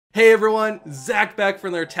Hey everyone, Zach back for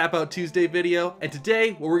another Tap Out Tuesday video, and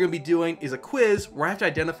today what we're going to be doing is a quiz where I have to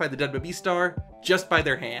identify the WWE star just by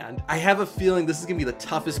their hand. I have a feeling this is going to be the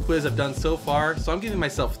toughest quiz I've done so far, so I'm giving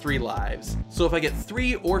myself 3 lives. So if I get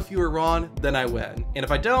 3 or fewer wrong, then I win. And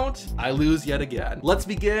if I don't, I lose yet again. Let's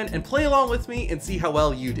begin and play along with me and see how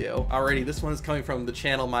well you do. Alrighty, this one is coming from the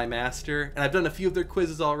channel My Master, and I've done a few of their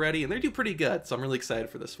quizzes already, and they do pretty good, so I'm really excited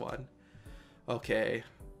for this one. Okay.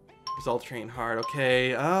 Result train hard.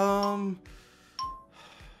 Okay, I'm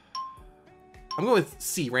going with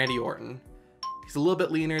C, Randy Orton. He's a little bit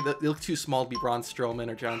leaner. They look too small to be Braun Strowman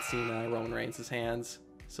or John Cena, Roman Reigns' hands.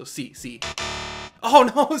 So C. Oh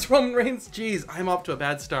no, it's Roman Reigns. Jeez, I'm off to a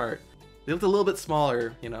bad start. They looked a little bit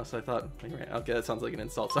smaller, you know, so I thought, okay, that sounds like an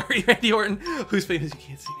insult. Sorry, Randy Orton. Who's famous? You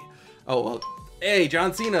can't see me. Oh, well, A,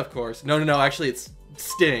 John Cena, of course. No, actually, it's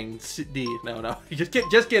Sting. D. No.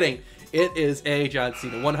 Just kidding. It is A, John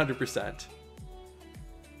Cena, 100%.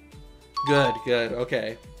 Good,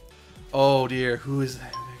 okay. Oh dear, who is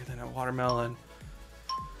that bigger than a watermelon?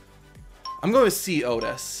 I'm going with C,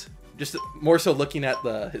 Otis. Just more so looking at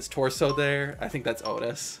his torso there, I think that's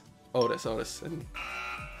Otis. Otis, and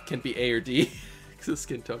can be A or D, because of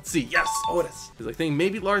skin tone. C, yes, Otis. Because I think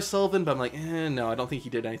maybe Lars Sullivan, but I'm like, no, I don't think he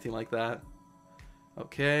did anything like that.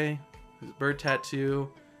 Okay, his bird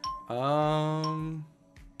tattoo.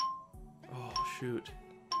 Oh, shoot.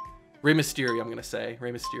 Rey Mysterio, I'm going to say.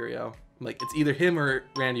 Rey Mysterio. I'm like, it's either him or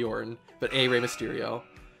Randy Orton, but A, Rey Mysterio.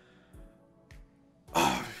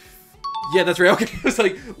 Oh, yeah, that's right. Okay, I was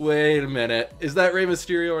like, wait a minute. Is that Rey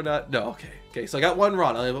Mysterio or not? No, okay. So I got 1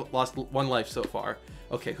 wrong. I lost 1 life so far.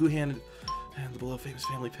 Okay, who handed the below famous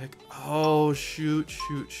family pick? Oh, shoot.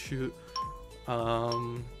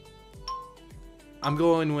 I'm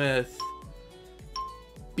going with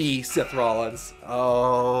B, Seth Rollins.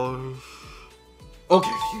 Oh.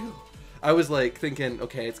 Okay, phew. I was like thinking,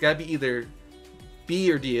 okay, it's gotta be either B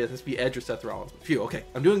or D. It has to be Edge or Seth Rollins. Phew, okay,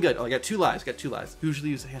 I'm doing good. Oh, I got 2 lives. Usually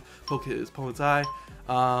use a hand, poke his opponent's eye.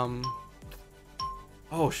 Oh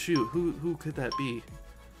shoot, who could that be?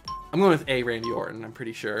 I'm going with A, Randy Orton. I'm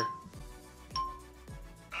pretty sure.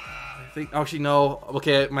 I think. Actually, no.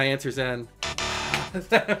 Okay, my answer's in.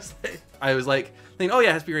 I was like thinking, oh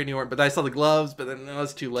yeah, it has to be Randy Orton, but then I saw the gloves, but then it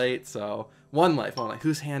was too late. So 1 life.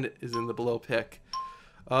 Whose hand is in the below pick?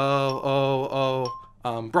 Braun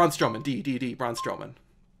Strowman. D, Braun Strowman.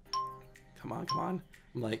 Come on.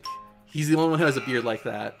 I'm like, he's the only one who has a beard like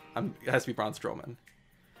that. It has to be Braun Strowman.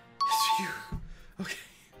 Okay.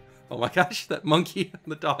 Oh my gosh, that monkey and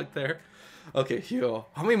the dog there. Okay, phew.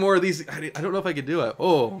 How many more of these? I don't know if I could do it.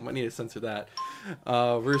 Oh, I need to censor that.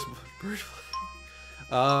 It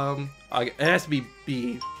has to be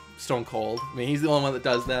B, Stone Cold. I mean, he's the only one that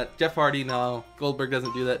does that. Jeff Hardy, no. Goldberg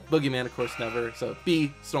doesn't do that. Boogeyman, of course, never. So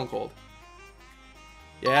B, Stone Cold.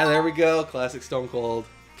 Yeah, there we go. Classic Stone Cold.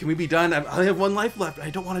 Can we be done? I only have 1 life left.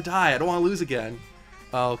 I don't want to die. I don't want to lose again.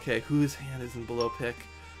 Okay, whose hand is in below pick?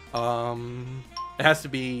 It has to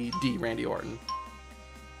be D, Randy Orton.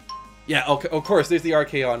 Yeah, okay, of course, there's the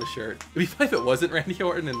RKO on the shirt. It'd be funny if it wasn't Randy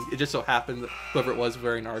Orton and it just so happened that whoever it was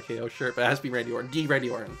wearing an RKO shirt, but it has to be Randy Orton. D, Randy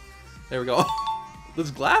Orton. There we go. Those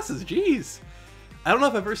glasses, jeez. I don't know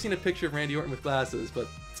if I've ever seen a picture of Randy Orton with glasses, but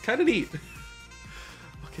it's kind of neat.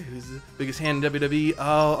 Okay, who's the biggest hand in WWE?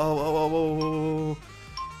 Oh.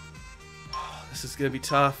 This is gonna be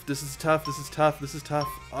tough. This is tough.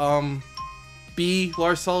 B,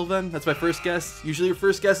 Lars Sullivan. That's my first guess. Usually your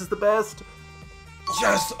first guess is the best.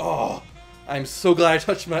 Yes! Oh, I'm so glad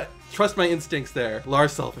I trust my instincts there.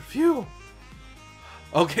 Lars Sullivan. Phew.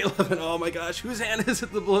 Okay, 11. Oh my gosh, whose hand is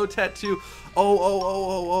it? The below tattoo?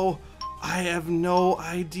 Oh. I have no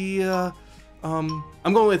idea. I'm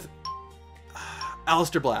going with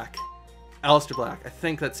Aleister Black. I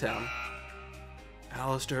think that's him.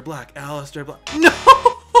 Aleister Black. No!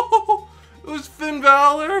 It was Finn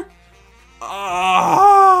Balor.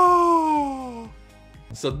 Oh!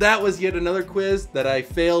 So that was yet another quiz that I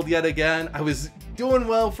failed yet again. I was doing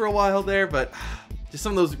well for a while there, but just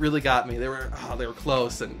some of those really got me. They were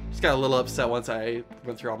close, and just got a little upset once I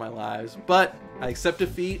went through all my lives. But I accept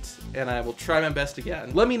defeat, and I will try my best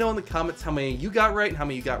again. Let me know in the comments how many you got right and how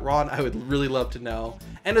many you got wrong. I would really love to know.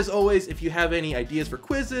 And as always, if you have any ideas for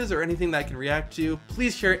quizzes or anything that I can react to,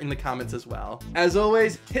 please share it in the comments as well. As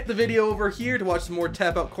always, hit the video over here to watch some more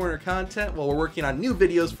Tap Out Corner content while we're working on new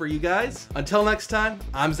videos for you guys. Until next time,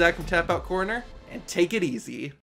 I'm Zach from Tap Out Corner, and take it easy.